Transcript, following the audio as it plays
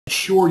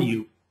assure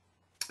you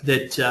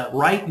that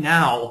right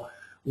now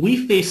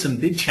we face some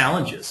big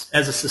challenges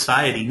as a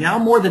society. Now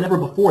more than ever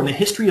before in the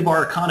history of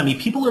our economy,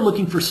 people are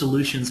looking for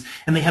solutions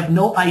and they have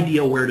no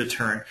idea where to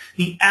turn.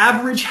 The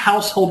average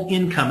household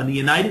income in the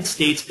United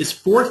States is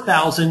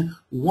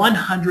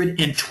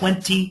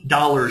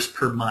 $4,120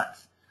 per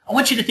month. I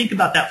want you to think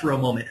about that for a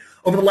moment.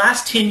 Over the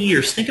last 10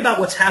 years, think about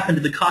what's happened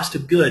to the cost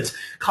of goods,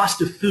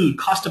 cost of food,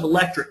 cost of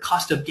electric,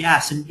 cost of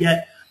gas, and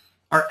yet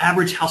our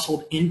average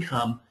household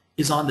income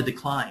is on the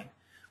decline.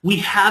 We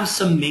have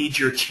some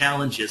major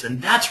challenges, and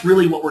that's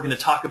really what we're going to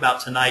talk about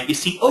tonight. You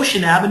see,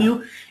 Ocean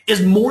Avenue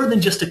is more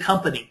than just a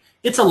company.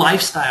 It's a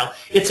lifestyle.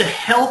 It's a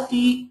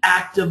healthy,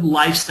 active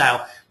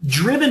lifestyle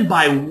driven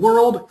by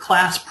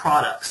world-class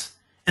products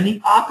and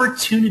the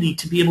opportunity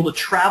to be able to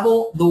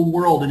travel the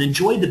world and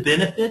enjoy the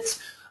benefits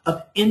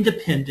of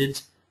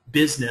independent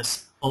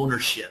business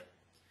ownership.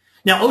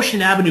 Now,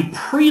 Ocean Avenue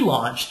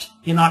pre-launched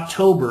in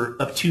October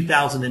of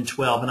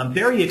 2012, and I'm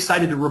very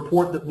excited to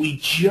report that we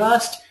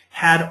just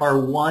had our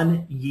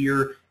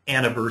 1-year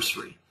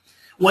anniversary.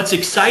 What's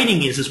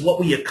exciting is what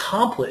we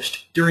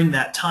accomplished during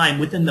that time.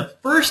 Within the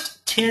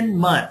first 10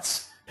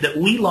 months that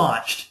we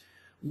launched,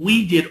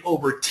 we did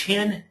over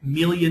 $10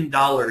 million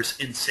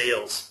in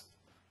sales.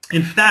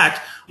 In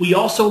fact, we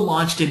also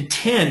launched in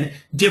 10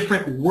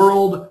 different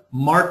world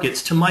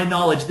markets. To my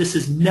knowledge, this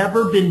has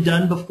never been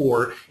done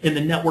before in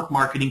the network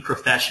marketing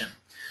profession.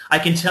 I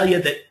can tell you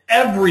that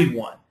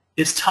everyone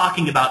is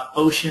talking about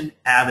Ocean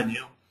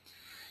Avenue.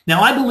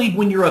 Now, I believe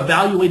when you're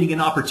evaluating an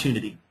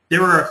opportunity,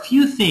 there are a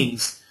few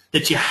things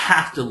that you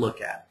have to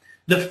look at.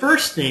 The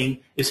first thing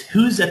is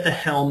who's at the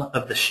helm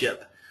of the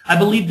ship. I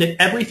believe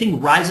that everything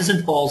rises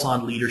and falls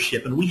on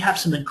leadership, and we have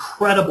some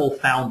incredible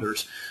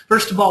founders.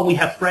 First of all, we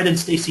have Fred and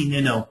Stacy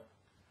Ninow,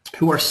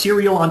 who are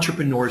serial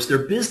entrepreneurs.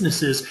 Their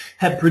businesses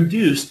have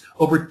produced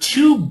over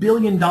 $2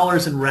 billion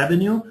in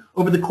revenue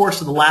over the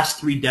course of the last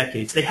 3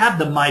 decades. They have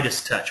the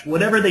Midas touch.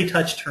 Whatever they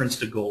touch turns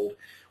to gold.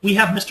 We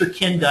have Mr.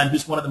 Dunn,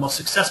 who's one of the most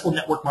successful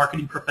network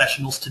marketing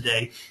professionals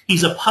today.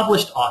 He's a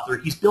published author.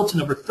 He's built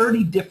in over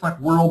 30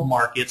 different world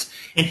markets,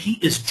 and he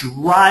is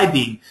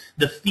driving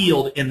the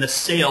field in the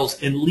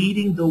sales and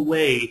leading the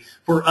way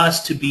for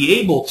us to be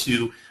able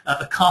to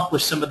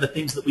accomplish some of the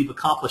things that we've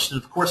accomplished.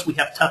 And of course, we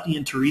have Tuffy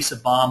and Teresa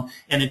Baum,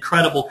 an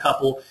incredible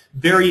couple,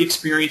 very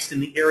experienced in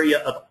the area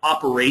of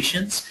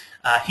operations.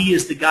 He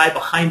is the guy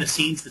behind the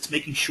scenes that's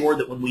making sure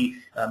that when we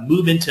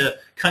move into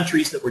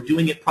countries that we're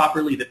doing it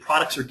properly, that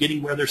products are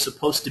getting where they're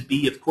supposed to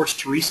be. Of course,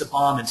 Teresa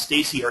Baum and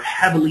Stacy are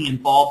heavily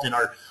involved in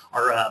our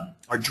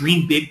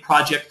Dream Big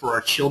project for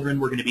our children.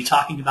 We're going to be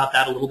talking about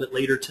that a little bit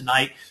later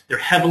tonight. They're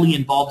heavily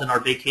involved in our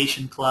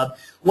vacation club.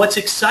 What's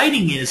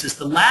exciting is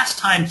the last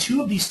time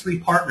 2 of these 3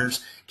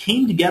 partners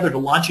came together to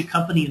launch a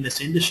company in this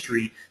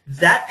industry,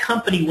 that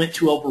company went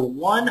to over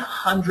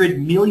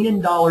 $100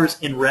 million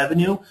in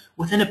revenue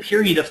within a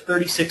period of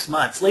 36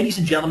 months. Ladies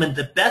and gentlemen,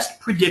 the best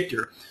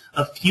predictor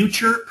of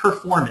future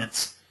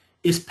performance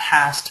is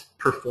past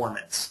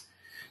performance.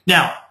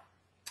 Now,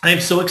 I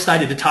am so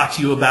excited to talk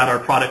to you about our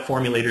product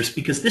formulators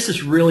because this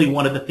is really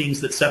one of the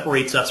things that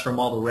separates us from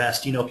all the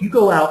rest. You know, if you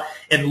go out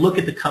and look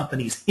at the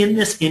companies in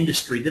this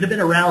industry that have been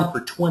around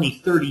for 20,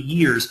 30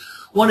 years,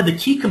 one of the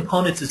key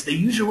components is they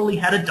usually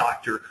had a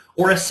doctor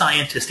or a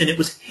scientist, and it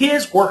was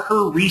his or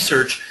her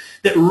research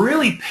that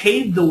really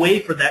paved the way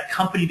for that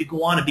company to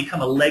go on and become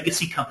a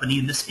legacy company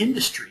in this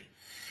industry.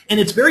 And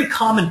it's very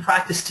common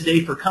practice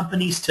today for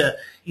companies to,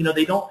 you know,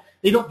 they don't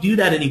do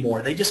that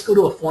anymore. They just go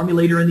to a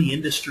formulator in the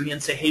industry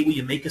and say, hey, will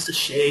you make us a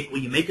shake? Will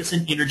you make us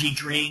an energy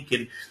drink?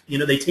 And, you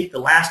know, they take the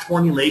last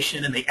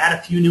formulation and they add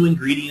a few new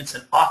ingredients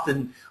and off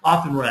and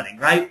running,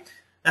 right?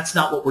 That's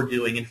not what we're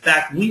doing. In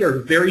fact, we are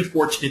very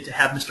fortunate to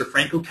have Mr.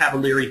 Franco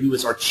Cavalieri, who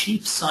is our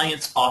Chief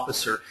Science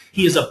Officer.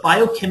 He is a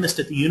biochemist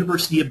at the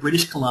University of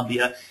British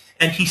Columbia,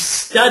 and he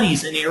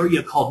studies an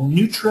area called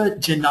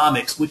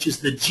nutrigenomics, which is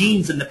the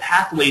genes and the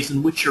pathways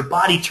in which your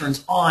body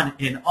turns on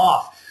and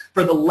off.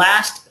 For the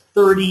last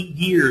 30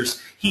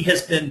 years, he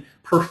has been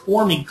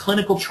performing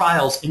clinical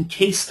trials and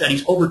case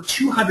studies, over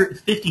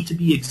 250 to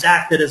be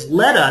exact, that has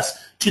led us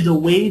to the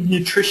Wave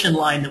Nutrition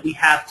line that we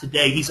have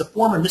today. He's a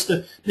former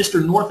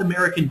Mr. North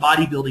American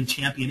bodybuilding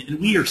champion, and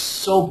we are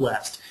so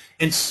blessed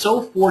and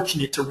so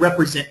fortunate to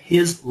represent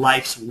his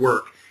life's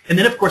work. And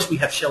then, of course, we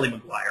have Shelley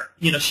McGuire.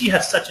 You know, she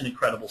has such an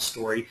incredible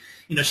story.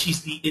 You know,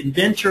 she's the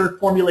inventor,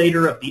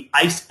 formulator of the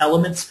Ice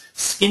Elements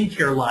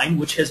skincare line,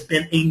 which has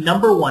been a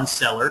 #1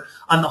 seller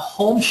on the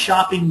Home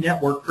Shopping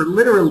Network for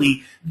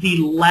literally the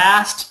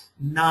last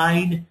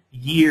 9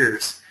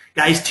 years.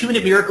 Guys,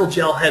 2-Minute Miracle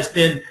Gel has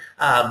been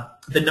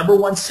the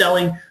 #1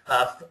 selling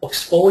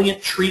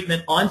exfoliant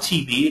treatment on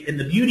TV in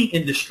the beauty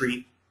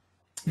industry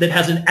that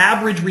has an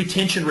average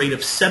retention rate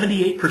of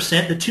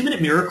 78%. The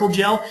 2-Minute Miracle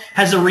Gel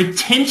has a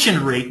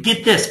retention rate,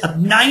 get this, of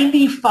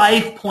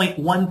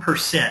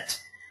 95.1%.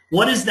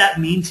 What does that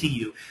mean to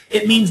you?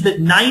 It means that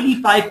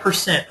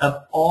 95%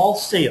 of all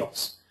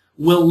sales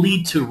will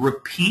lead to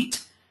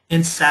repeat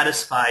and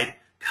satisfied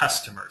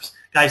customers.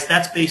 Guys,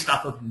 that's based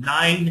off of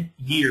 9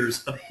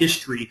 years of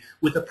history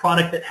with a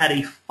product that had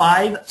a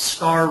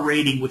 5-star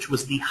rating, which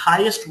was the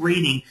highest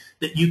rating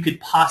that you could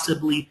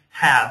possibly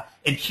have.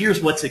 And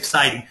here's what's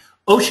exciting.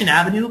 Ocean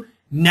Avenue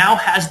now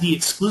has the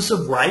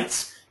exclusive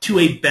rights to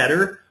a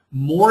better,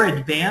 more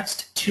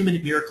advanced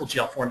 2-Minute Miracle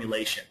Gel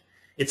formulation.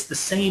 It's the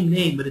same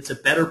name, but it's a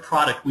better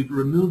product. We've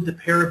removed the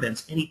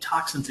parabens, any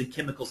toxins and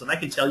chemicals, and I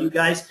can tell you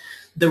guys,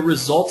 the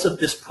results of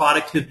this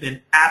product have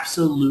been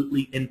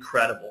absolutely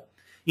incredible.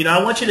 You know,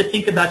 I want you to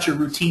think about your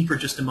routine for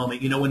just a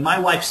moment. You know, when my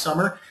wife,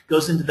 Summer,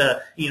 goes into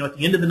the, at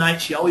the end of the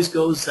night, she always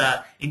goes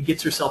and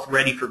gets herself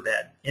ready for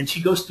bed. And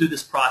she goes through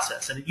this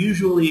process, and it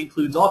usually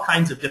includes all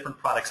kinds of different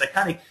products. I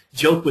kind of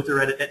joke with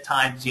her at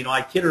times. You know,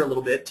 I kid her a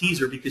little bit, tease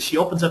her, because she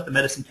opens up the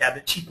medicine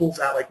cabinet. She pulls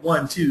out like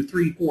 1, 2,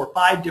 3, 4,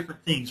 5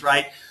 different things,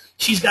 right?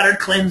 She's got her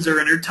cleanser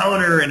and her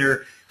toner and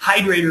her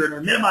hydrator and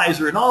her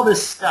minimizer and all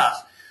this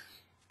stuff.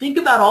 Think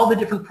about all the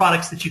different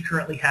products that you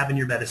currently have in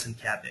your medicine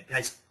cabinet.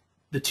 Guys,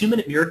 the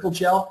 2-Minute Miracle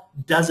Gel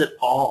does it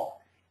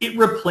all. It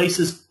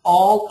replaces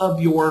all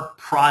of your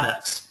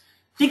products.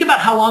 Think about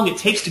how long it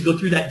takes to go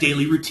through that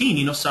daily routine.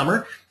 You know,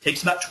 Summer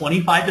takes about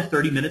 25 to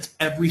 30 minutes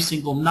every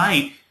single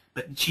night,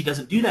 but she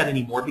doesn't do that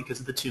anymore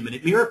because of the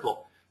 2-Minute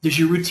Miracle. Does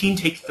your routine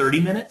take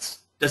 30 minutes?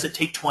 Does it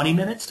take 20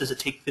 minutes? Does it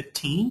take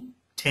 15,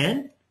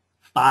 10,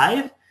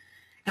 5?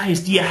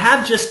 Guys, do you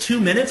have just 2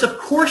 minutes? Of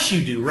course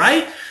you do,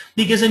 right?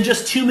 Because in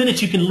just 2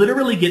 minutes, you can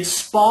literally get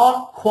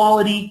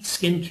spa-quality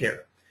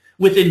skincare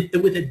with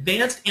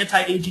advanced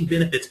anti-aging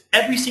benefits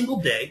every single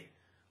day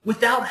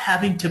without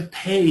having to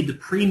pay the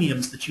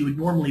premiums that you would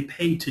normally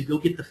pay to go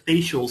get the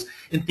facials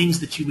and things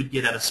that you would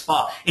get at a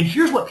spa. And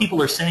here's what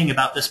people are saying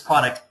about this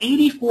product.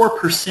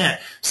 84%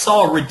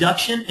 saw a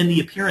reduction in the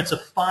appearance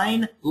of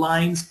fine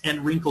lines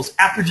and wrinkles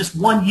after just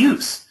 1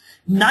 use.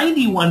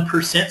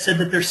 91% said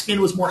that their skin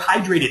was more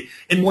hydrated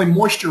and more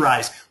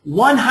moisturized.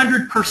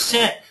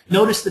 100%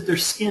 noticed that their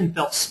skin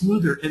felt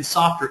smoother and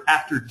softer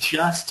after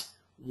just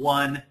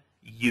 1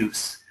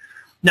 use.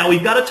 Now,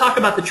 we've got to talk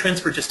about the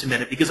trends for just a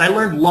minute, because I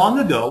learned long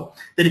ago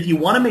that if you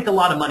want to make a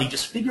lot of money,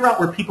 just figure out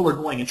where people are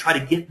going and try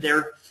to get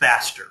there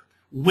faster.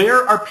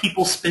 Where are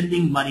people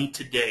spending money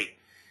today?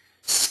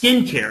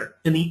 Skincare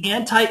in the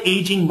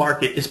anti-aging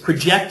market is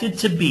projected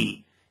to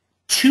be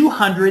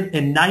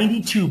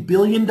 $292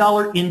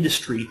 billion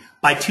industry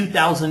by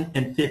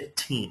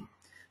 2015.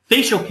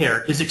 Facial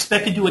care is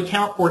expected to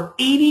account for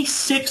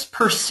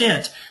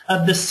 86%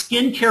 of the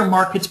skincare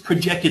market's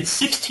projected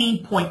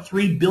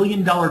 $16.3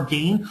 billion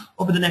gain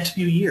over the next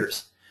few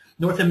years.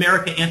 North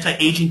America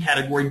anti-aging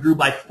category grew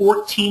by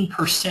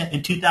 14%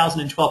 in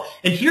 2012.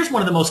 And here's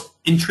one of the most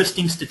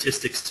interesting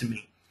statistics to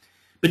me.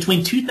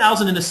 Between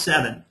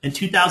 2007 and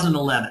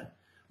 2011,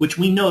 which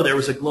we know there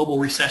was a global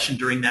recession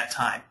during that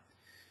time,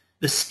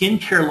 the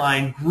skincare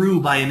line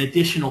grew by an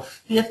additional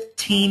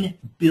 $15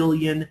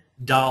 billion,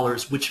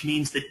 which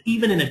means that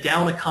even in a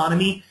down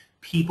economy,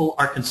 people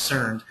are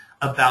concerned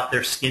about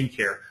their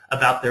skincare,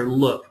 about their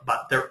look,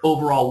 about their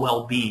overall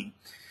well-being.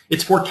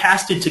 It's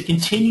forecasted to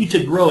continue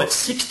to grow at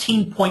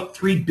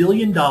 $16.3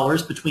 billion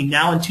between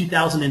now and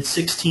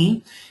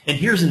 2016. And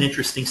here's an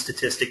interesting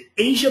statistic.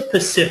 Asia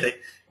Pacific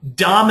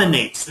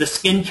dominates the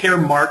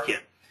skincare market.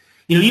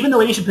 You know, even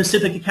though Asia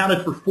Pacific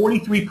accounted for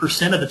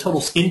 43% of the total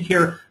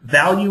skincare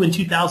value in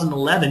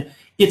 2011,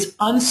 it's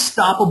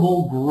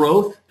unstoppable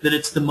growth that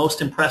it's the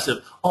most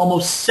impressive.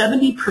 Almost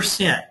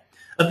 70%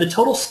 of the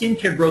total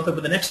skincare growth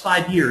over the next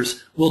 5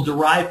 years will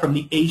derive from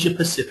the Asia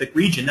Pacific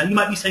region. Now, you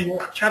might be saying,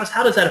 well, Travis,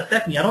 how does that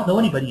affect me? I don't know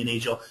anybody in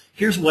Asia.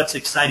 Here's what's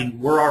exciting.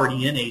 We're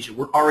already in Asia.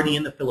 We're already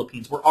in the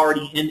Philippines. We're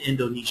already in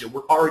Indonesia.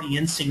 We're already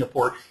in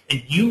Singapore.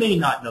 And you may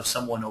not know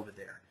someone over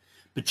there,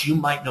 but you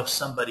might know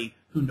somebody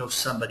who knows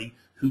somebody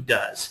who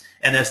does.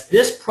 And as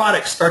this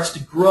product starts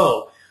to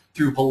grow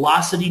through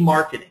velocity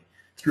marketing,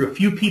 through a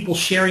few people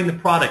sharing the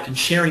product and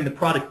sharing the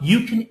product,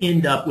 you can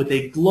end up with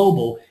a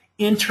global,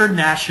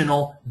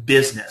 international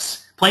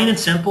business. Plain and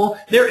simple,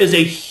 there is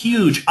a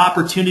huge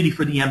opportunity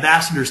for the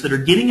ambassadors that are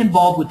getting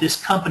involved with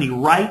this company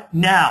right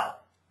now.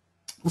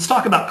 Let's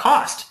talk about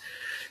cost.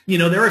 You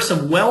know, there are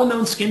some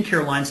well-known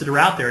skincare lines that are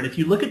out there, and if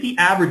you look at the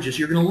averages,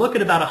 you're going to look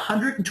at about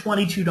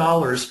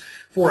 $122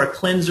 for a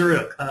cleanser,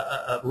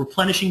 a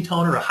replenishing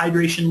toner, a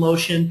hydration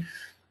lotion.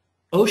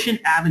 Ocean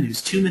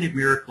Avenue's 2-Minute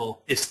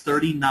Miracle is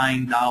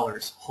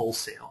 $39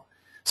 wholesale.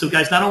 So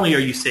guys, not only are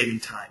you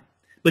saving time,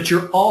 but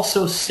you're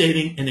also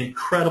saving an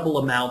incredible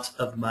amount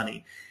of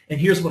money. And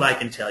here's what I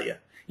can tell you.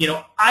 You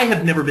know, I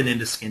have never been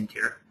into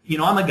skincare. You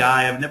know, I'm a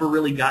guy. I've never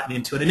really gotten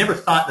into it. I never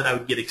thought that I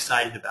would get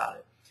excited about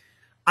it.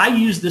 I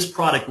used this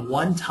product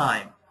one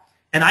time,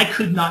 and I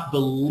could not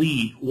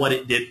believe what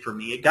it did for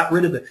me. It got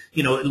rid of the,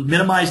 you know, it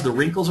minimized the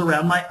wrinkles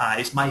around my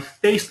eyes. My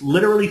face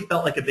literally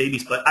felt like a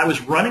baby's butt. I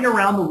was running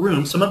around the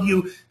room. Some of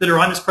you that are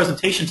on this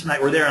presentation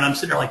tonight were there, and I'm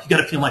sitting there like, you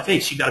got to feel my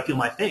face. You got to feel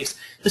my face.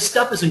 This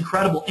stuff is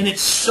incredible, and it's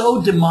so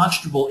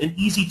demonstrable and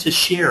easy to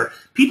share.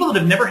 People that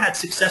have never had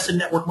success in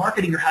network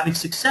marketing are having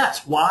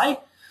success. Why?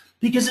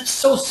 Because it's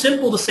so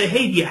simple to say,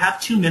 hey, do you have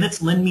 2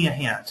 minutes? Lend me a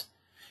hand.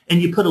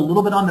 And you put a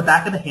little bit on the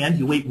back of the hand.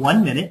 You wait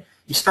 1 minute.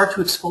 You start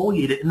to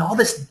exfoliate it, and all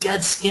this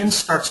dead skin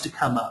starts to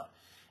come up.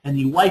 And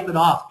you wipe it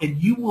off,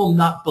 and you will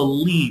not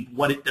believe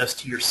what it does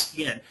to your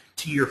skin,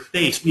 to your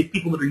face. We have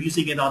people that are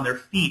using it on their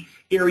feet,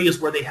 areas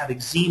where they have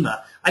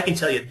eczema. I can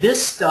tell you,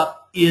 this stuff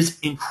is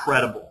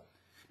incredible.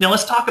 Now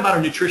let's talk about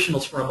our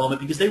nutritionals for a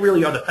moment, because they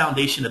really are the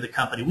foundation of the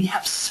company. We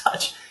have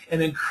such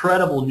an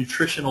incredible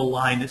nutritional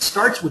line that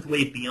starts with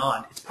Way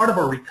Beyond. It's part of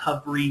our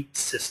recovery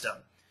system.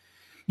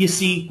 You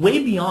see,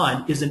 Way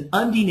Beyond is an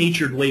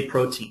undenatured whey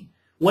protein.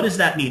 What does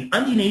that mean?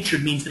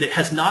 Undenatured means that it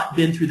has not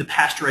been through the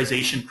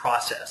pasteurization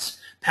process.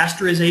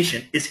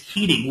 Pasteurization is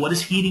heating. What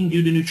does heating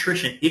do to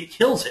nutrition? It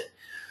kills it.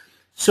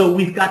 So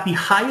we've got the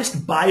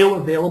highest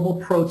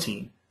bioavailable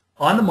protein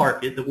on the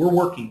market that we're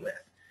working with.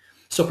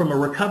 So from a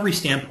recovery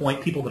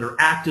standpoint, people that are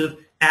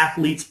active,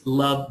 athletes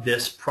love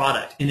this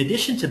product. In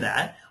addition to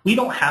that, we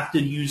don't have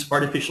to use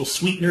artificial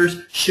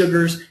sweeteners,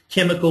 sugars,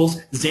 chemicals,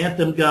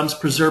 xanthan gums,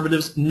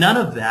 preservatives, none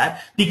of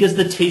that, because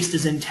the taste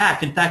is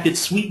intact. In fact, it's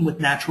sweetened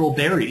with natural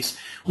berries.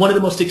 One of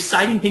the most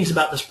exciting things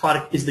about this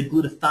product is the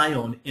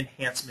glutathione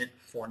enhancement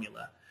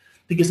formula.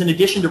 Because in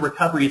addition to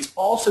recovery, it's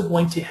also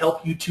going to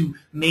help you to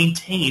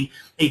maintain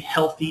a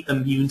healthy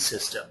immune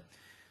system.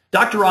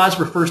 Dr. Oz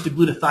refers to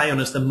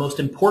glutathione as the most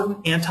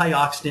important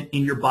antioxidant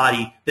in your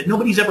body that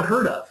nobody's ever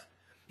heard of.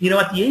 You know,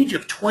 at the age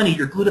of 20,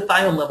 your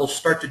glutathione levels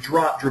start to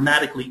drop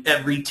dramatically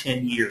every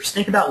 10 years.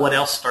 Think about what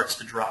else starts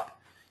to drop.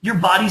 Your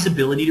body's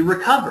ability to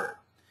recover.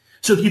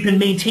 So if you can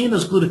maintain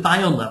those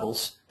glutathione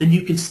levels, then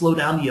you can slow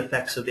down the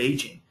effects of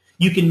aging.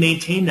 You can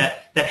maintain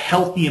that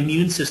healthy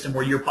immune system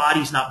where your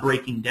body's not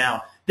breaking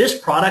down. This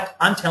product,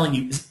 I'm telling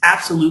you, is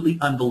absolutely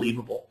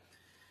unbelievable.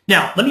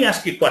 Now, let me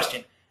ask you a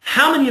question.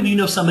 How many of you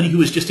know somebody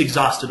who is just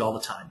exhausted all the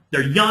time?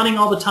 They're yawning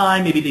all the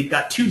time. Maybe they've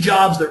got 2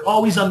 jobs. They're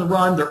always on the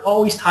run. They're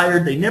always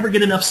tired. They never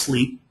get enough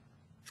sleep.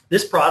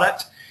 This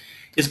product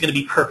is going to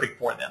be perfect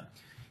for them.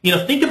 You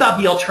know, think about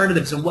the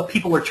alternatives and what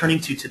people are turning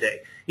to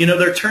today. You know,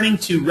 they're turning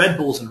to Red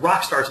Bulls and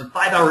Rockstars and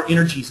 5-hour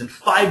energies and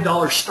 $5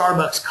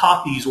 Starbucks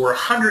coffees or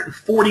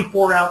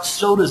 144-ounce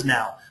sodas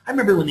now. I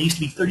remember when they used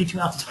to be 32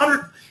 ounces.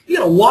 You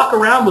got to walk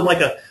around with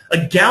like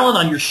a gallon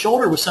on your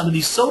shoulder with some of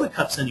these soda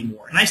cups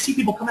anymore. And I see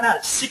people coming out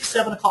at 6,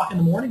 7 o'clock in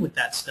the morning with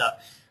that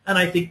stuff. And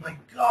I think, my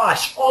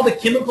gosh, all the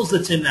chemicals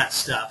that's in that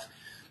stuff.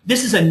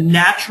 This is a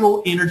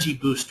natural energy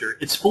booster.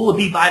 It's full of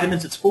B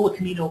vitamins. It's full of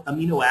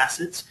amino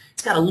acids.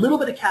 It's got a little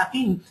bit of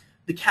caffeine.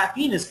 The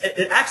caffeine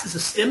it acts as a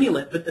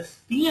stimulant, but the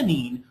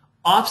theanine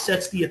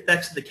offsets the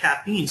effects of the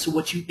caffeine. So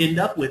what you end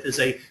up with is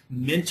a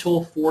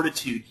mental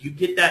fortitude. You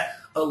get that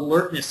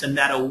alertness and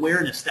that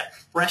awareness, that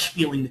fresh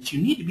feeling that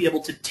you need to be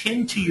able to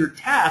tend to your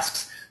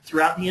tasks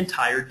throughout the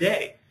entire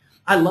day.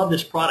 I love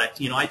this product.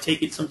 You know, I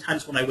take it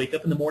sometimes when I wake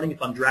up in the morning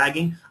if I'm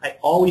dragging. I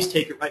always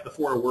take it right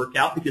before a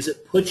workout because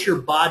it puts your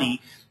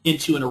body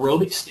into an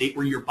aerobic state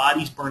where your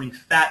body's burning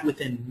fat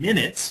within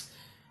minutes.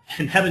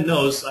 And heaven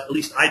knows, at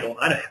least I don't.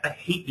 I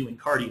hate doing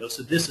cardio,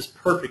 so this is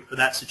perfect for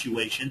that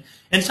situation.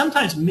 And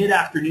sometimes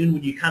mid-afternoon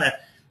when you kind of,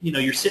 you know,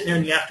 you're sitting there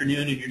in the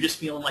afternoon and you're just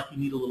feeling like you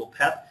need a little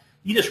pep,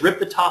 you just rip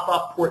the top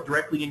off, pour it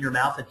directly in your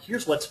mouth. And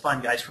here's what's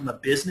fun, guys. From a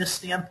business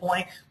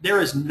standpoint, there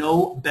is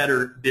no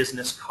better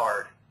business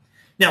card.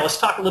 Now, let's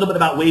talk a little bit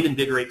about Wave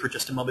Invigorate for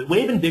just a moment.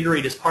 Wave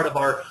Invigorate is part of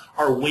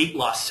our weight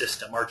loss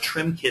system, our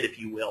trim kit, if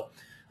you will.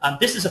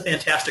 This is a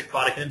fantastic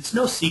product, and it's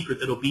no secret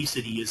that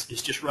obesity is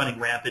just running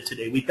rampant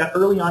today. We've got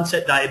early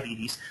onset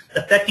diabetes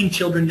affecting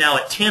children now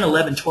at 10,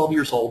 11, 12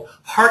 years old.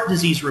 Heart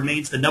disease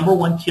remains the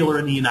 #1 killer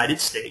in the United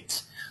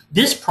States.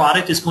 This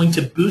product is going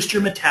to boost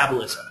your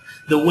metabolism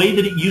the way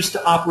that it used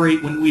to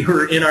operate when we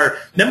were in our,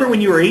 remember when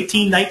you were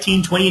 18,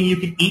 19, 20 and you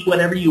could eat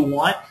whatever you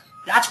want?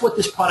 That's what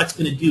this product's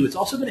going to do. It's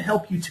also going to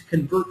help you to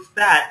convert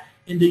fat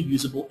into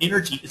usable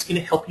energy. It's going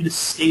to help you to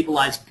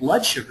stabilize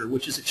blood sugar,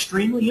 which is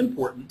extremely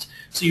important,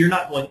 so you're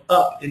not going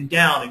up and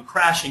down and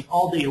crashing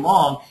all day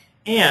long.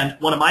 And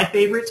one of my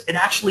favorites, it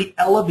actually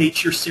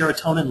elevates your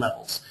serotonin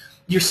levels.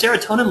 Your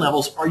serotonin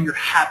levels are your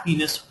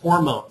happiness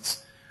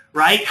hormones,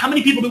 right? How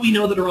many people do we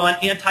know that are on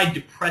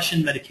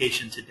anti-depression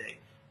medication today?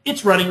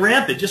 It's running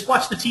rampant. Just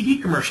watch the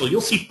TV commercial.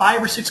 You'll see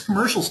 5 or 6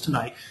 commercials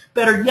tonight.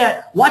 Better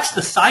yet, watch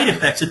the side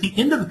effects at the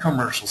end of the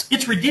commercials.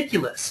 It's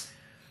ridiculous.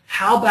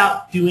 How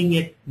about doing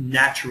it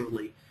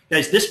naturally?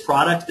 Guys, this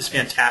product is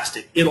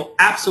fantastic. It'll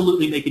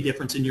absolutely make a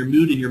difference in your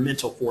mood and your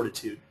mental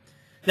fortitude.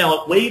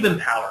 Now, at Wave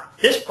Empower,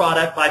 this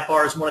product by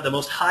far is one of the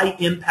most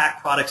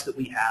high-impact products that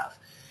we have.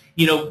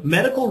 You know,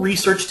 medical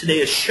research today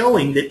is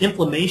showing that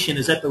inflammation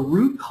is at the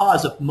root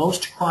cause of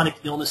most chronic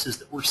illnesses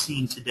that we're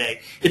seeing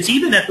today. It's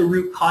even at the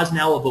root cause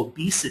now of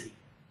obesity.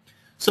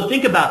 So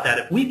think about that.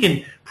 If we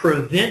can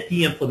prevent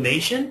the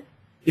inflammation,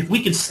 if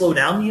we can slow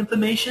down the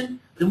inflammation,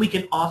 then we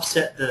can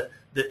offset the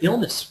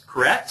illness,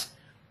 correct?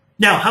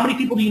 Now, how many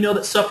people do you know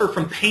that suffer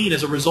from pain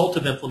as a result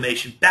of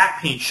inflammation?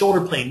 Back pain,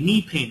 shoulder pain,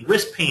 knee pain,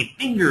 wrist pain,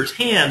 fingers,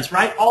 hands,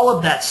 right? All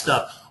of that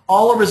stuff,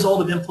 all a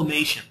result of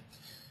inflammation.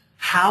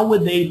 How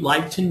would they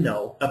like to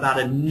know about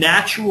a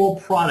natural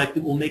product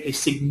that will make a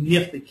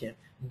significant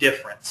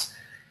difference?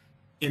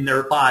 in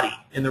their body,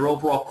 in their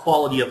overall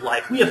quality of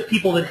life. We have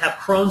people that have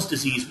Crohn's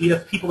disease. We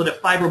have people that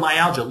have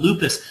fibromyalgia,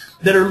 lupus,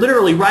 that are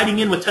literally writing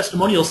in with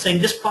testimonials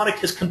saying this product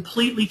has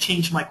completely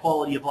changed my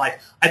quality of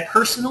life. I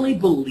personally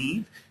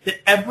believe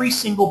that every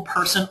single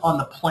person on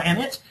the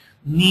planet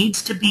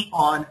needs to be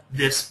on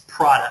this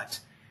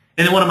product.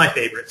 And then one of my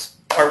favorites,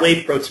 our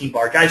whey protein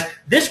bar. Guys,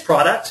 this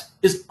product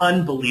is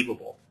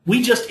unbelievable.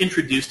 We just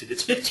introduced it.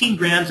 It's 15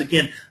 grams,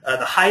 again,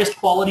 the highest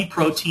quality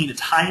protein. It's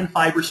high in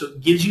fiber, so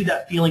it gives you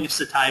that feeling of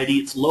satiety.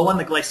 It's low on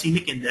the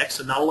glycemic index,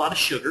 so not a lot of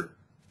sugar.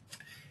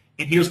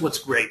 And here's what's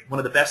great. One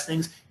of the best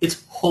things,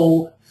 it's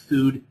whole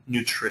food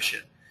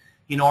nutrition.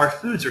 You know, our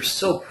foods are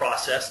so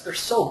processed. They're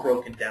so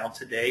broken down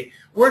today.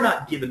 We're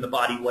not giving the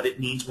body what it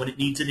needs when it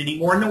needs it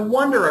anymore. No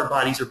wonder our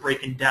bodies are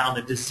breaking down.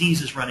 The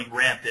disease is running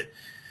rampant.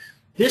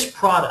 This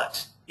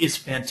product is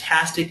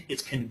fantastic.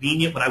 It's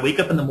convenient. When I wake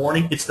up in the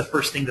morning, it's the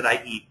first thing that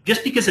I eat,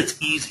 just because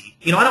it's easy.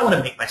 You know, I don't want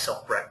to make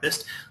myself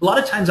breakfast. A lot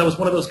of times I was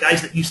one of those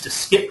guys that used to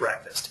skip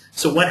breakfast.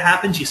 So what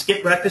happens? You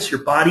skip breakfast,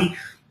 your body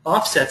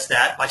offsets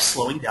that by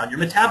slowing down your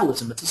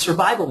metabolism. It's a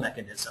survival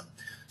mechanism.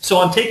 So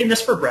I'm taking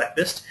this for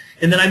breakfast,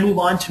 and then I move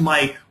on to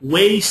my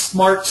Whey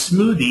Smart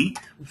smoothie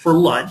for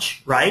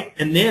lunch, right?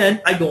 And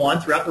then I go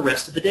on throughout the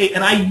rest of the day,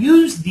 and I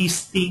use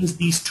these things,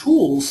 these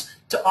tools,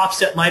 to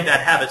offset my bad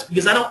habits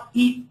because I don't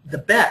eat the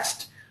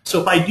best. So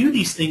if I do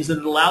these things, then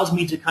it allows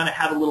me to kind of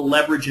have a little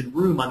leverage and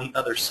room on the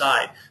other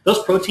side.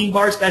 Those protein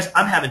bars, guys,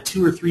 I'm having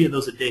 2 or 3 of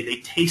those a day. They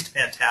taste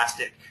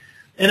fantastic.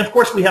 And of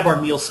course, we have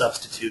our meal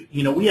substitute.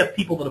 You know, we have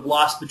people that have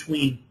lost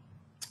between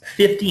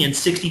 50 and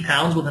 60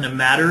 pounds within a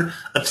matter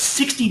of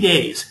 60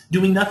 days,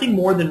 doing nothing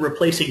more than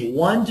replacing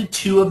 1 to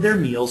 2 of their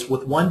meals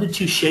with 1 to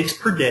 2 shakes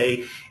per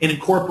day and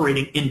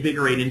incorporating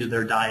Invigorate into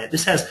their diet.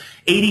 This has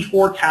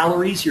 84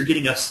 calories. You're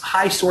getting a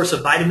high source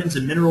of vitamins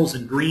and minerals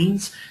and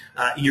greens.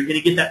 You're going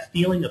to get that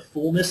feeling of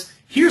fullness.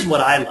 Here's what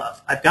I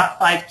love. I've got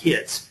 5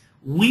 kids.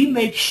 We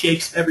make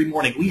shakes every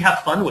morning. We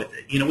have fun with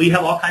it. You know, we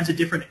have all kinds of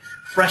different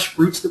fresh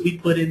fruits that we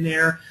put in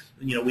there.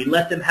 You know, we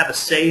let them have a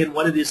say in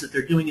what it is that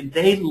they're doing, and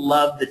they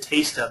love the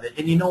taste of it.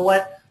 And you know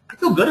what? I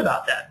feel good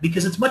about that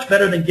because it's much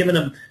better than giving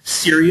them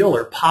cereal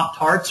or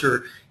Pop-Tarts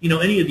or, you know,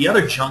 any of the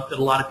other junk that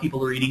a lot of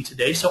people are eating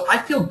today. So I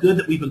feel good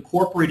that we've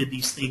incorporated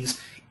these things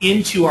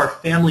into our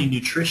family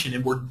nutrition,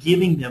 and we're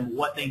giving them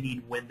what they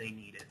need when they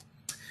need it.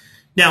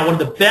 Now, one of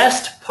the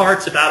best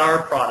parts about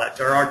our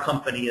product or our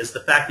company is the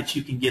fact that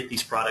you can get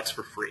these products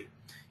for free.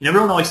 You know,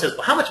 everyone always says,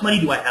 well, how much money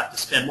do I have to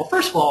spend? Well,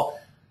 first of all,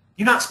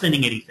 you're not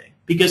spending anything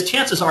because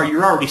chances are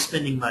you're already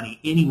spending money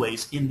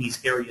anyways in these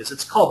areas.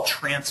 It's called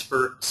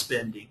transfer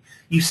spending.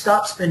 You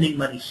stop spending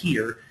money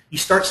here, you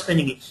start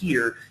spending it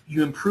here,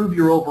 you improve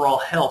your overall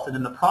health, and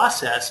in the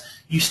process,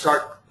 you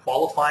start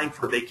qualifying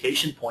for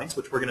vacation points,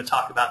 which we're going to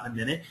talk about in a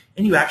minute,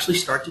 and you actually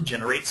start to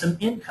generate some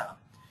income.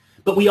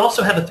 But we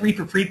also have a 3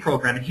 for Free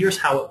program, and here's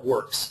how it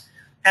works.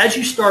 As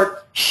you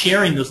start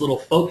sharing those little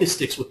focus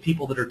sticks with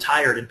people that are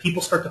tired, and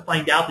people start to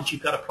find out that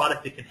you've got a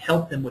product that can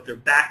help them with their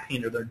back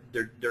pain or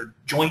their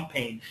joint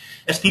pain,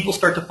 as people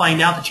start to find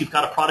out that you've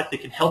got a product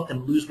that can help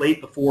them lose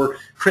weight before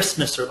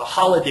Christmas or the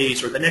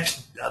holidays or the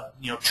next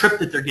trip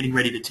that they're getting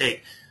ready to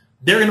take,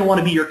 they're going to want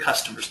to be your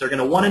customers. They're going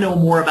to want to know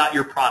more about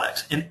your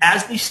products. And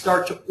as they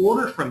start to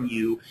order from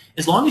you,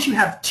 as long as you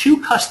have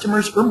 2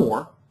 customers or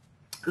more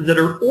that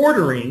are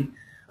ordering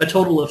a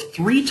total of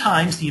 3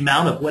 times the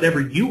amount of whatever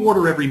you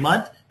order every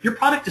month, your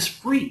product is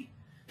free.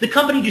 The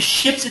company just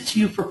ships it to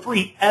you for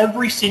free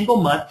every single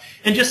month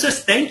and just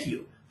says thank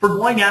you for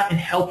going out and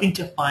helping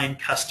to find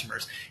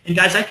customers. And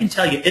guys, I can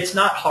tell you, it's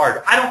not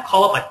hard. I don't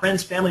call up my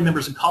friends, family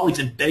members, and colleagues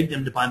and beg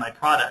them to buy my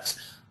products.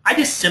 I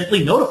just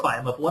simply notify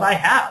them of what I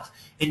have.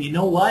 And you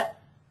know what?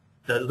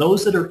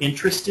 Those that are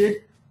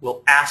interested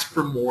will ask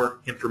for more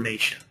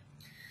information.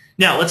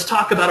 Now, let's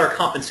talk about our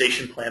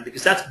compensation plan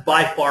because that's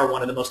by far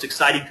one of the most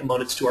exciting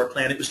components to our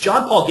plan. It was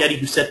John Paul Getty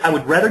who said, I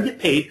would rather get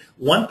paid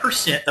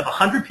 1% of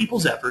 100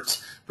 people's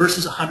efforts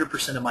versus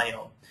 100% of my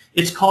own.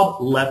 It's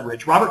called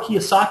leverage. Robert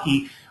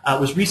Kiyosaki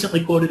was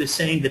recently quoted as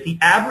saying that the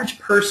average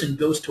person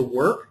goes to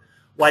work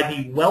while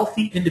the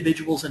wealthy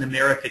individuals in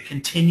America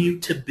continue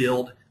to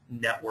build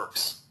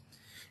networks.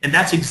 And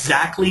that's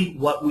exactly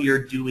what we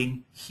are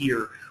doing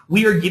here.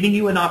 We are giving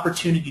you an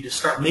opportunity to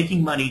start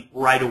making money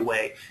right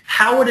away.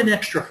 How would an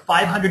extra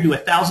 $500 to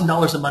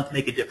 $1,000 a month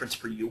make a difference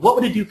for you? What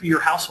would it do for your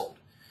household?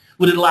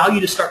 Would it allow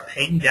you to start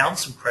paying down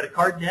some credit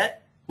card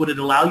debt? Would it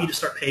allow you to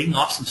start paying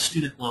off some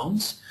student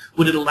loans?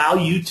 Would it allow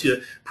you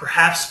to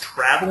perhaps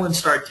travel and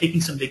start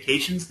taking some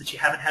vacations that you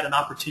haven't had an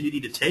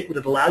opportunity to take? Would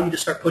it allow you to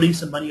start putting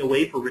some money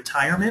away for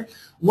retirement?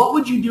 What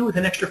would you do with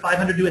an extra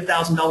 $500 to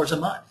 $1,000 a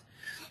month?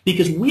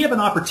 Because we have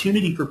an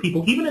opportunity for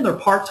people, even in their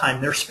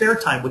part-time, their spare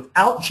time,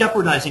 without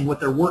jeopardizing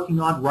what they're working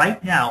on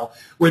right now,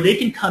 where they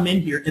can come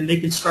in here and they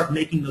can start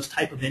making those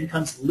type of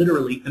incomes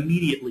literally,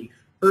 immediately,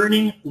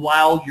 earning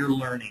while you're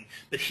learning.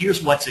 But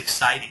here's what's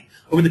exciting.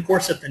 Over the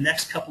course of the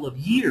next couple of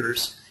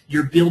years,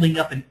 you're building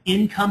up an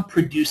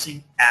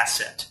income-producing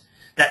asset.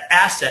 That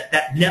asset,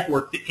 that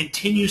network that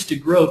continues to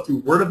grow through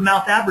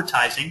word-of-mouth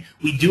advertising.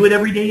 We do it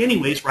every day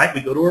anyways, right? We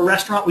go to a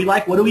restaurant we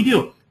like. What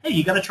do? Hey,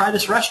 you got to try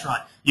this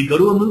restaurant. You go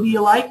to a movie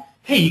you like.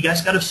 Hey, you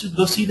guys got to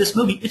go see this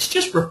movie. It's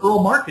just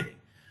referral marketing.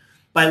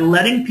 By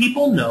letting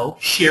people know,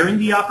 sharing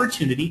the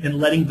opportunity, and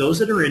letting those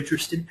that are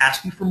interested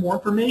ask you for more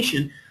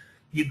information,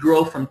 you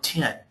grow from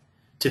 10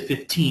 to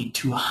 15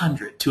 to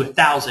 100 to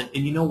 1,000.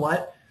 And you know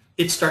what?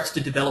 It starts to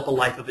develop a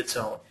life of its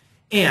own.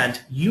 And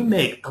you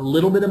make a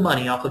little bit of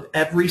money off of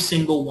every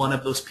single one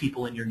of those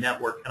people in your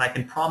network. And I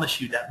can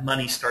promise you that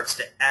money starts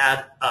to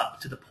add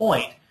up to the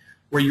point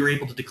where you're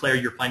able to declare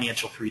your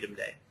financial freedom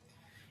day.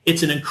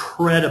 It's an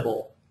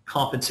incredible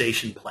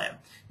compensation plan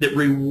that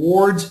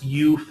rewards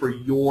you for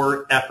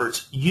your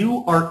efforts.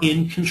 You are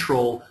in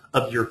control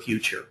of your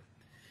future.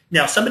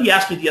 Now, somebody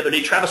asked me the other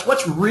day, Travis,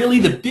 what's really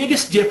the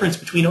biggest difference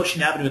between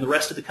Ocean Avenue and the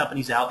rest of the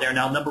companies out there?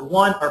 Now, number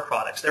one, our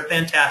products. They're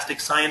fantastic,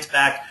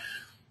 science-backed.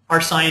 Our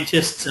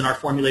scientists and our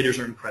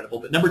formulators are incredible.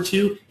 But number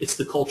two, it's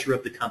the culture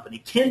of the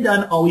company. Ken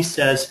Dunn always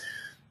says,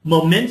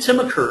 momentum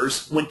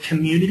occurs when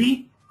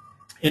community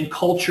and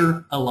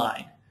culture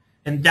align.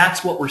 And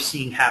that's what we're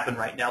seeing happen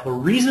right now. The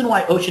reason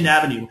why Ocean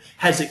Avenue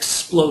has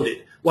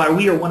exploded, why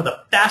we are one of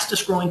the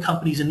fastest growing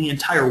companies in the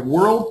entire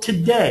world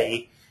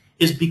today,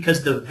 is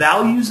because the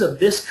values of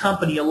this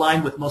company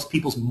align with most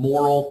people's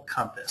moral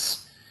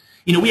compass.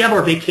 You know, we have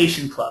our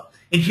vacation club,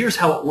 and here's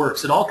how it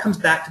works. It all comes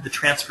back to the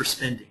transfer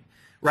spending,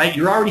 right?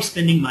 You're already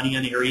spending money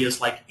on areas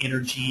like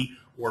energy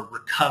or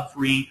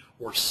recovery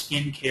or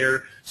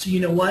skincare. So you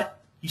know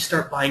what? You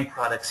start buying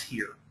products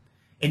here,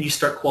 and you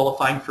start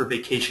qualifying for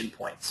vacation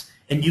points.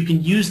 And you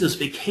can use those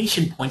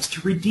vacation points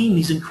to redeem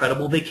these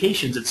incredible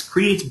vacations. It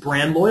creates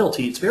brand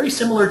loyalty. It's very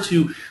similar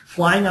to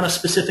flying on a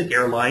specific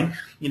airline.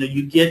 You know,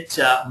 you get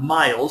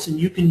miles, and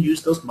you can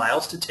use those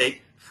miles to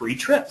take free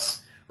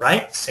trips,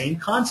 right? Same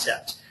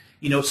concept.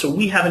 You know, so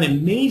we have an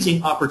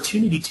amazing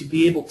opportunity to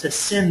be able to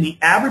send the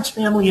average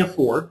family of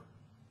 4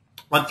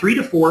 on 3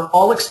 to 4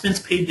 all expense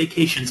paid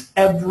vacations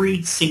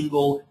every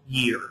single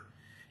year.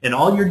 And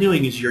all you're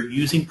doing is you're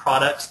using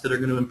products that are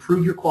going to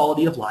improve your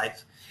quality of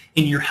life,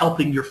 and you're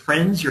helping your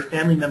friends, your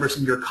family members,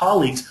 and your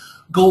colleagues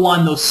go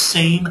on those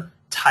same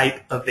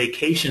type of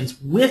vacations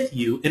with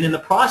you. And in the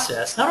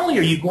process, not only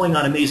are you going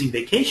on amazing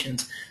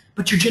vacations,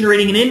 but you're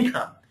generating an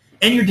income.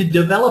 And you're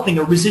developing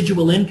a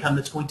residual income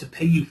that's going to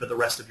pay you for the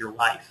rest of your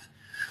life.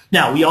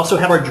 Now, we also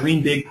have our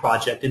Dream Big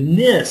project. And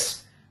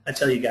this, I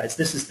tell you guys,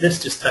 this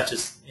just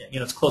touches, you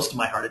know, it's close to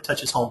my heart. It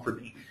touches home for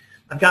me.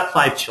 I've got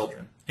 5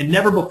 children. And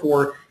never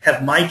before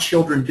have my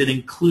children been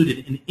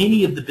included in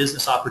any of the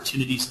business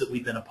opportunities that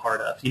we've been a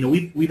part of. You know,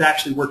 we've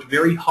actually worked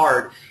very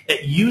hard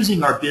at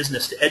using our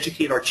business to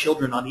educate our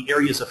children on the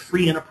areas of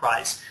free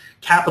enterprise,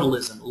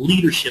 capitalism,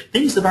 leadership,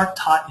 things that aren't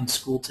taught in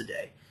school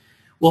today.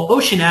 Well,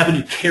 Ocean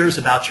Avenue cares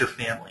about your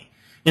family.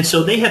 And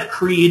so they have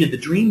created the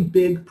Dream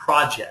Big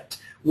project,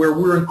 where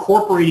we're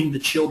incorporating the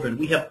children.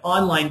 We have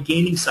online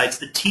gaming sites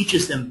that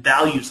teaches them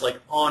values like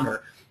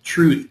honor,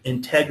 truth,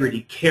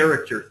 integrity,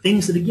 character,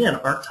 things that, again,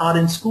 aren't taught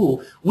in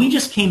school. We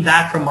just came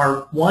back from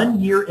our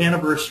 1-year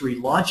anniversary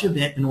launch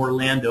event in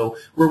Orlando,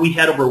 where we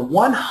had over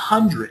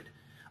 100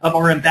 of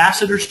our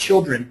ambassadors'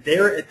 children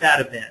there at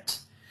that event.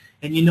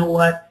 And you know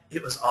what?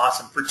 It was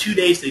awesome. For 2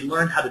 days, they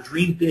learned how to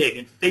dream big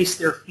and face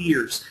their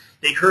fears.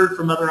 They heard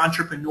from other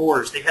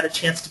entrepreneurs. They had a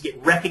chance to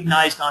get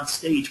recognized on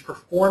stage,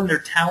 perform their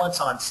talents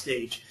on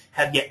stage.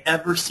 Have you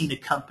ever seen a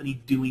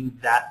company doing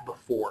that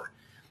before?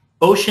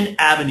 Ocean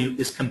Avenue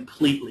is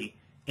completely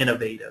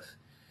innovative.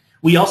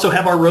 We also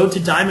have our Road to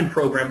Diamond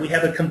program. We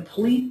have a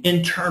complete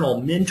internal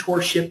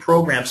mentorship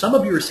program. Some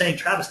of you are saying,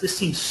 Travis, this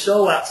seems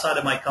so outside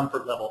of my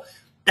comfort level.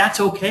 That's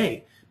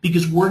okay,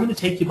 because we're going to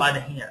take you by the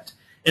hand,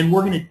 and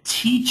we're going to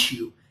teach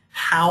you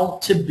how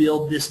to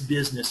build this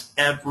business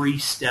every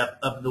step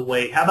of the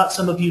way. How about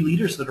some of you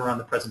leaders that are on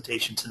the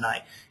presentation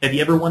tonight? Have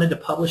you ever wanted to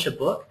publish a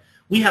book?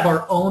 We have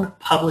our own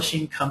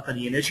publishing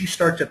company, and as you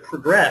start to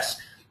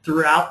progress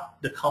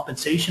throughout the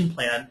compensation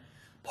plan,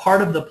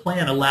 part of the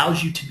plan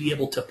allows you to be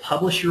able to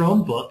publish your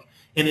own book,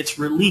 and it's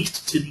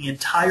released to the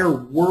entire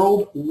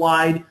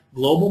worldwide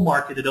global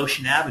market at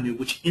Ocean Avenue,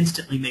 which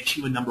instantly makes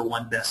you a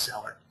 #1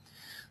 bestseller.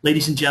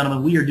 Ladies and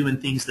gentlemen, we are doing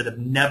things that have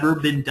never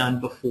been done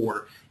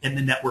before in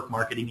the network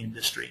marketing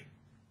industry.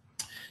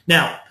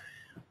 Now,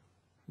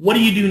 what do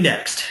you do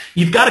next?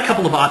 You've got a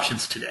couple of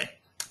options today.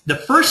 The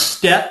first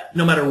step,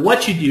 no matter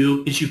what you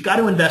do, is you've got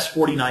to invest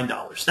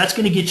 $49. That's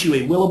going to get you a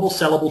willable,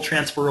 sellable,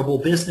 transferable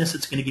business.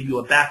 It's going to give you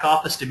a back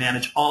office to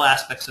manage all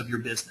aspects of your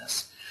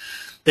business.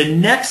 The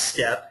next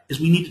step is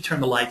we need to turn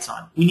the lights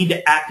on. We need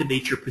to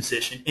activate your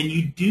position, and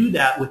you do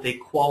that with a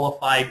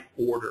qualified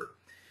order.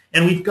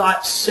 And we've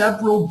got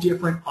several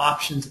different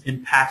options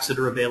and packs that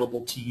are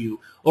available to you.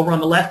 Over on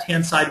the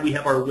left-hand side, we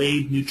have our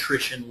Wave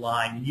Nutrition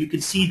line. And you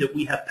can see that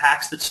we have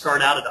packs that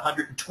start out at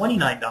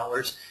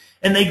 $129,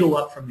 and they go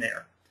up from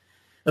there.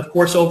 Of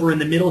course, over in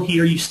the middle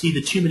here, you see the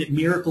 2-Minute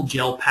Miracle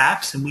Gel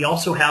packs. And we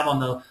also have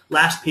on the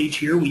last page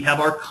here, we have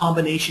our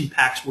combination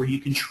packs where you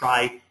can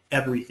try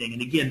everything.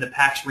 And again, the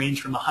packs range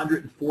from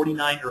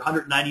 $149 or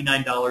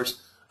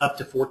 $199 up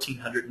to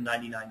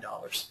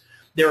 $1,499.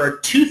 There are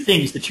 2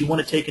 things that you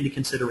want to take into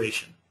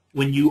consideration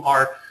when you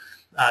are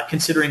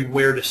considering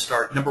where to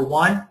start. Number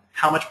one,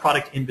 how much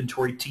product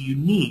inventory do you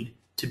need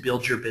to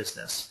build your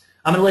business?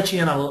 I'm going to let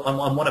you in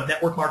on one of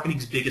network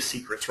marketing's biggest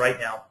secrets right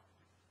now.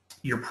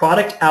 Your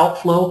product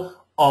outflow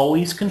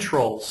always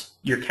controls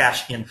your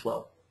cash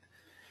inflow.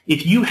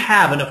 If you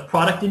have enough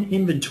product in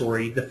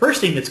inventory, the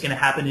first thing that's going to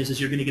happen is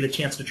you're going to get a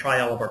chance to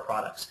try all of our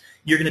products.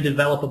 You're going to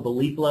develop a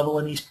belief level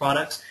in these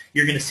products.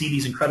 You're going to see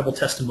these incredible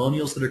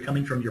testimonials that are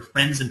coming from your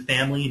friends and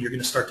family, and you're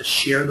going to start to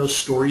share those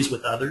stories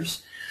with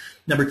others.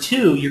 Number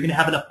two, you're going to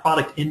have enough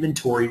product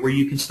inventory where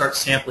you can start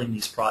sampling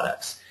these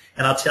products.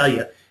 And I'll tell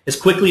you, as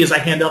quickly as I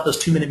hand out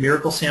those 2-minute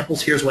miracle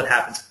samples, here's what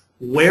happens.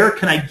 Where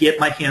can I get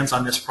my hands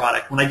on this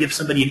product? When I give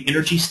somebody an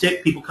energy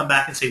stick, people come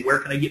back and say, where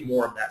can I get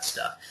more of that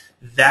stuff?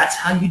 That's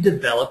how you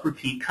develop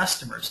repeat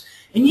customers.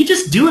 And you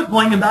just do it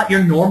going about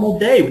your normal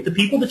day with the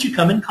people that you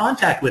come in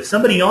contact with.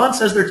 Somebody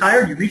says they're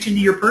tired, you reach into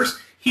your purse,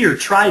 here,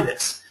 try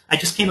this. I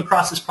just came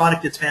across this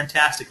product, it's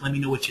fantastic, let me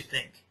know what you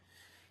think.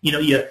 You know,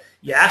 you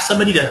ask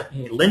somebody to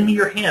lend me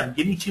your hand,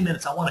 give me 2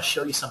 minutes, I want to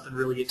show you something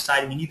really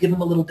exciting, and you give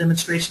them a little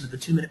demonstration of the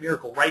 2-minute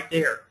miracle right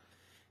there.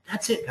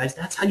 That's it, guys.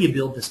 That's how you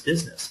build this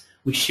business.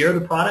 We share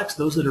the products.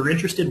 Those that are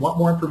interested, want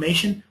more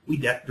information, we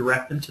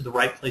direct them to the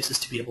right places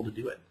to be able to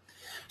do it.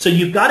 So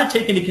you've got to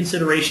take into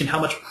consideration how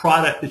much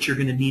product that you're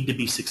going to need to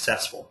be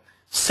successful.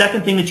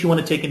 Second thing that you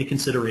want to take into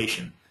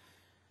consideration,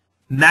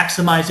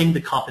 maximizing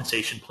the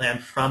compensation plan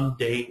from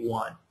day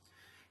one.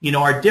 You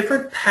know, our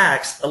different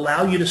packs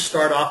allow you to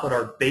start off with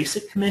our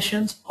basic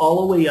commissions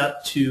all the way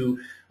up to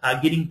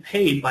getting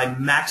paid by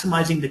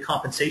maximizing the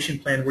compensation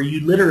plan, where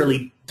you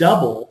literally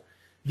double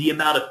the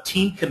amount of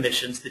team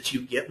commissions that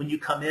you get when you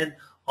come in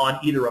on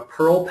either a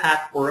Pearl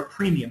pack or a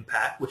Premium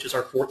pack, which is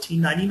our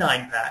 $14.99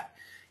 pack.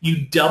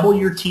 You double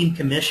your team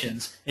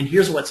commissions, and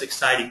here's what's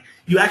exciting.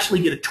 You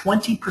actually get a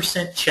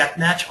 20% check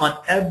match on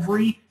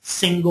every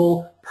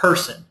single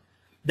person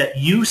that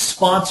you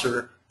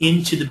sponsor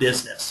into the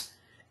business.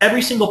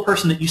 Every single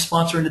person that you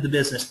sponsor into the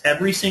business,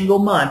 every single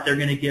month, they're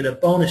going to get a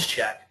bonus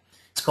check.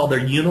 It's called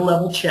their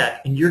unilevel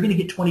check, and you're going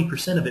to get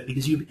 20% of it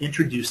because you've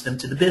introduced them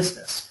to the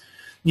business.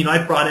 You know,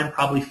 I brought in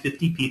probably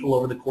 50 people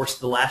over the course of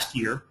the last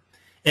year,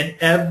 and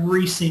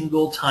every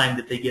single time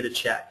that they get a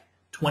check,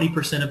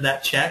 20% of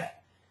that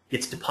check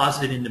gets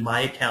deposited into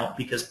my account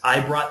because I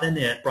brought them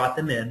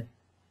in,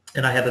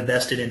 and I have a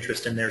vested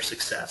interest in their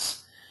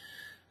success.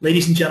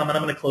 Ladies and gentlemen,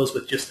 I'm going to close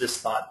with just this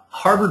thought.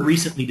 Harvard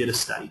recently did a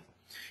study,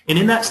 and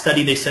in that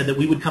study they said that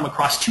we would come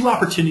across 2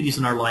 opportunities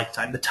in our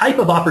lifetime, the type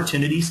of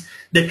opportunities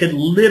that could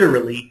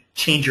literally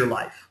change your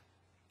life.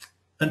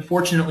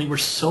 Unfortunately, we're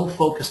so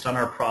focused on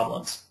our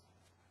problems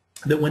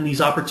that when these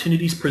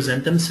opportunities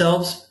present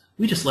themselves,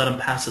 we just let them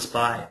pass us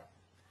by.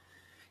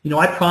 You know,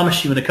 I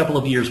promise you in a couple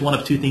of years, one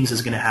of 2 things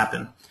is going to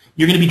happen.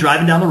 You're going to be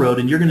driving down the road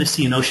and you're going to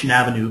see an Ocean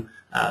Avenue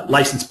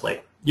license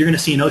plate. You're going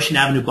to see an Ocean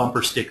Avenue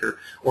bumper sticker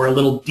or a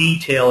little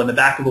detail in the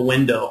back of a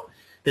window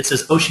that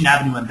says Ocean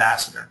Avenue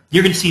Ambassador.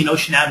 You're going to see an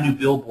Ocean Avenue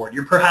billboard.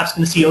 You're perhaps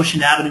going to see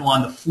Ocean Avenue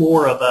on the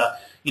floor of a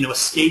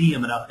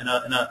stadium in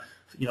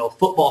a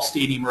football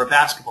stadium or a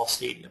basketball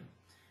stadium.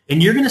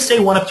 And you're going to say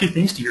one of 2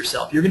 things to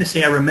yourself. You're going to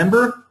say, I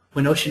remember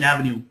when Ocean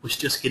Avenue was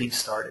just getting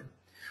started.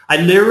 I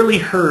literally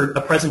heard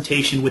a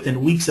presentation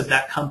within weeks of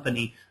that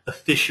company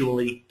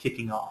officially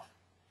kicking off.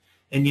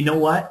 And you know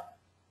what?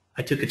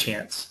 I took a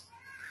chance.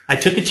 I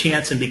took a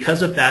chance, and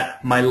because of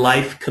that, my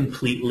life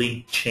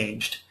completely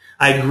changed.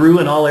 I grew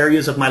in all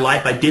areas of my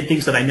life. I did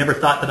things that I never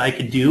thought that I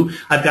could do.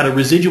 I've got a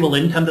residual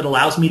income that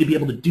allows me to be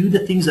able to do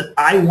the things that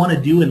I want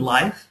to do in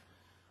life.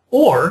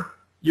 Or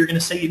you're going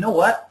to say, you know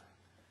what?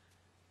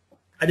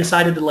 I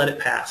decided to let it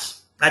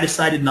pass. I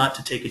decided not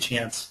to take a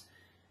chance.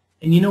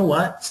 And you know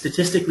what?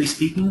 Statistically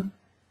speaking,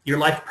 your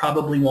life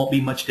probably won't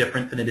be much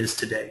different than it is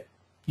today.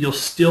 You'll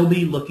still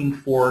be looking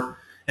for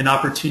an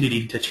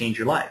opportunity to change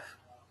your life.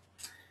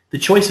 The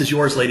choice is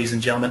yours, ladies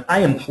and gentlemen. I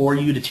implore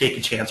you to take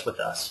a chance with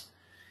us.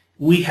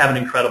 We have an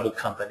incredible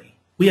company.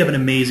 We have an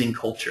amazing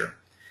culture.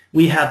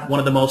 We have one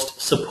of the most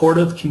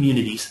supportive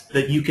communities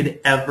that you could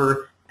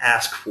ever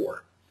ask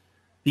for.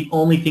 The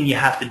only thing you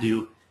have to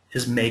do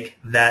is make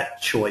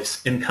that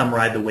choice and come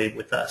ride the wave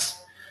with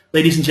us.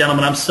 Ladies and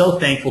gentlemen, I'm so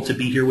thankful to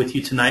be here with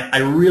you tonight. I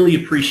really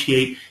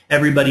appreciate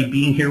everybody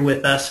being here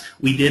with us.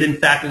 We did, in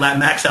fact,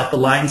 max out the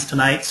lines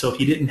tonight, so if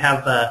you didn't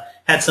have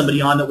had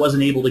somebody on that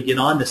wasn't able to get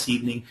on this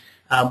evening,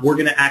 we're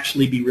going to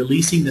actually be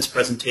releasing this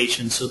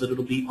presentation so that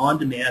it'll be on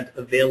demand,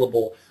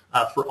 available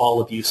for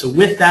all of you. So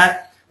with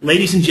that,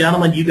 ladies and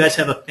gentlemen, you guys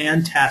have a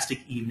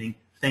fantastic evening.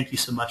 Thank you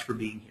so much for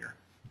being here.